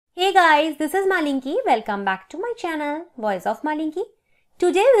guys, this is Malinki. Welcome back to my channel, Voice of Malinki.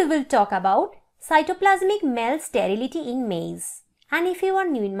 Today we will talk about cytoplasmic male sterility in maize. And if you are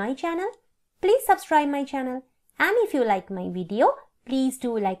new in my channel, please subscribe my channel. And if you like my video, please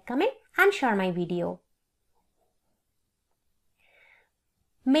do like, comment and share my video.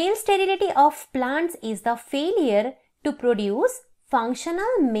 Male sterility of plants is the failure to produce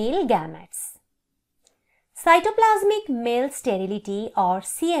functional male gametes. Cytoplasmic male sterility or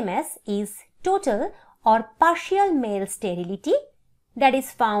CMS is total or partial male sterility that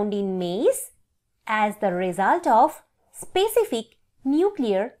is found in maize as the result of specific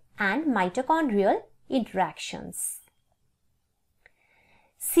nuclear and mitochondrial interactions.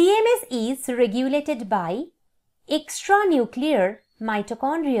 CMS is regulated by extranuclear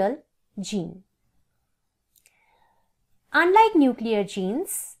mitochondrial gene. Unlike nuclear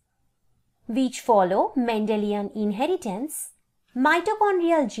genes, which follow Mendelian inheritance,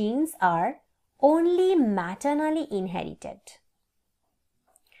 mitochondrial genes are only maternally inherited.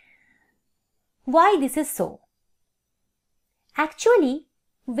 Why this is so? Actually,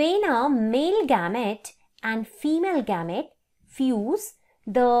 when a male gamete and female gamete fuse,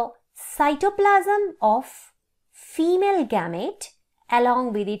 the cytoplasm of female gamete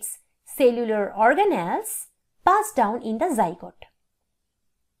along with its cellular organelles pass down in the zygote.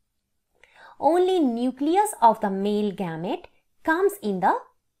 Only nucleus of the male gamete comes in the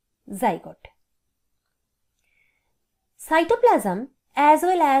zygote. Cytoplasm as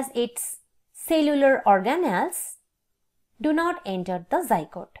well as its cellular organelles do not enter the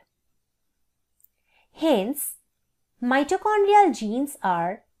zygote. Hence, mitochondrial genes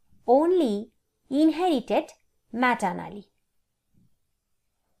are only inherited maternally.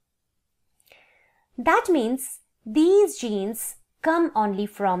 That means these genes come only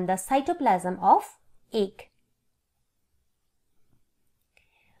from the cytoplasm of egg.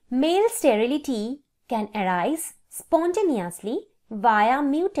 Male sterility can arise spontaneously via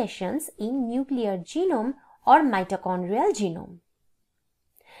mutations in nuclear genome or mitochondrial genome.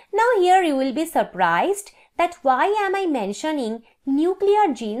 Now here you will be surprised that why am I mentioning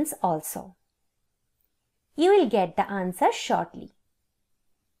nuclear genes also? You will get the answer shortly.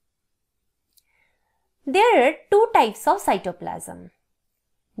 There are two types of cytoplasm,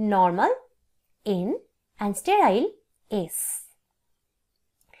 normal N and sterile S.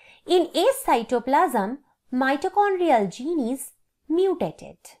 In S cytoplasm, mitochondrial gene is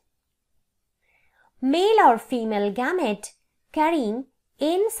mutated. Male or female gamete carrying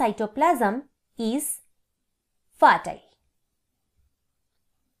N cytoplasm is fertile,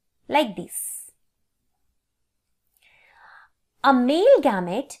 like this. A male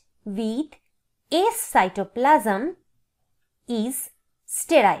gamete with S cytoplasm is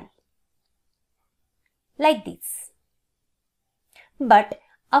sterile, like this. But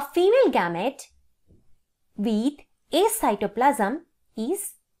a female gamete with S cytoplasm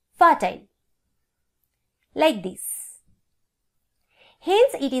is fertile, like this.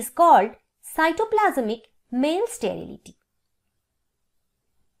 Hence it is called cytoplasmic male sterility.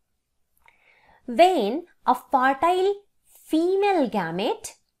 When a fertile female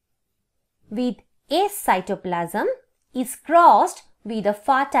gamete with S cytoplasm is crossed with a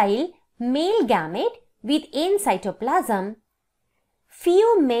fertile male gamete with N cytoplasm,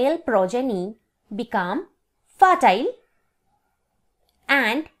 few male progeny become fertile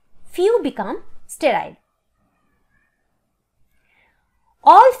and few become sterile.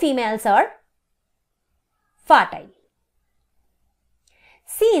 All females are fertile.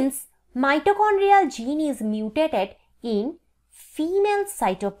 Since mitochondrial gene is mutated in female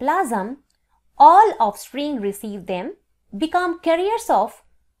cytoplasm, all offspring receive them become carriers of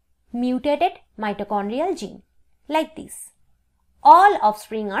mutated mitochondrial gene, like this. All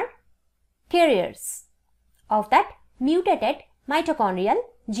offspring are carriers of that mutated mitochondrial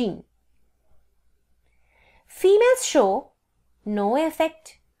gene. Females show no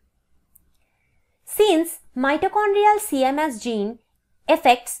effect. Since mitochondrial CMS gene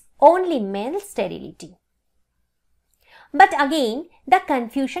affects only male sterility. But again, the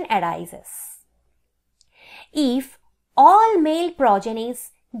confusion arises. If all male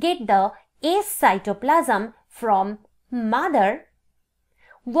progenies get the S cytoplasm from mother,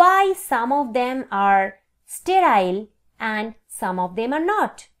 why some of them are sterile and some of them are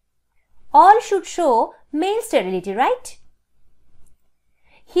not? All should show male sterility, right?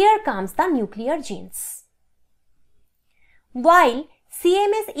 Here comes the nuclear genes. While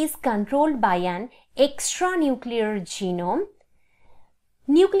CMS is controlled by an extranuclear genome,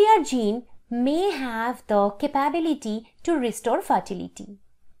 nuclear gene may have the capability to restore fertility.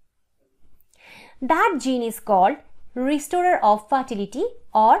 That gene is called restorer of fertility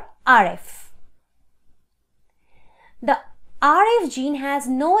or RF. The RF gene has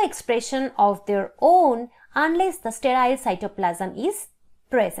no expression of their own unless the sterile cytoplasm is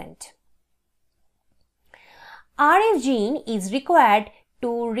present. RF gene is required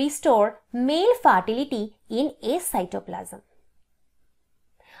to restore male fertility in a cytoplasm.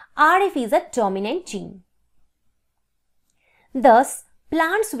 RF is a dominant gene. Thus,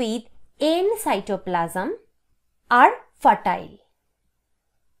 plants with N cytoplasm are fertile.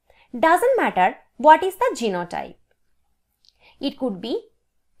 Doesn't matter what is the genotype. It could be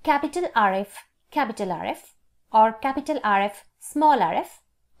capital RF, or capital RF,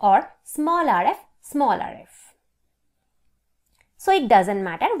 or small rf, small rf. So it doesn't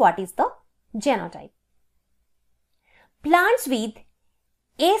matter what is the genotype. Plants with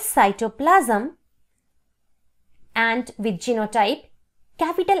S cytoplasm and with genotype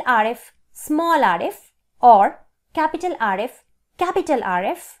capital RF, small rf or capital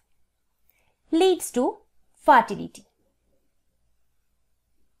RF leads to fertility.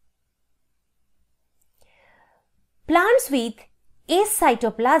 Plants with S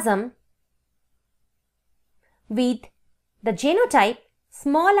cytoplasm with the genotype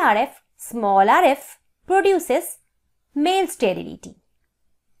small rf produces male sterility.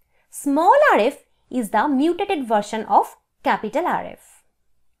 Small rf is the mutated version of capital RF.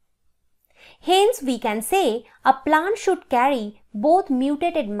 Hence, we can say a plant should carry both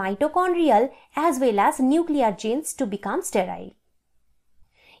mutated mitochondrial as well as nuclear genes to become sterile.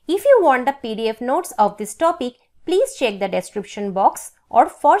 If you want the PDF notes of this topic, please check the description box or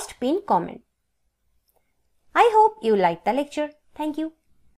first pinned comment. I hope you liked the lecture. Thank you.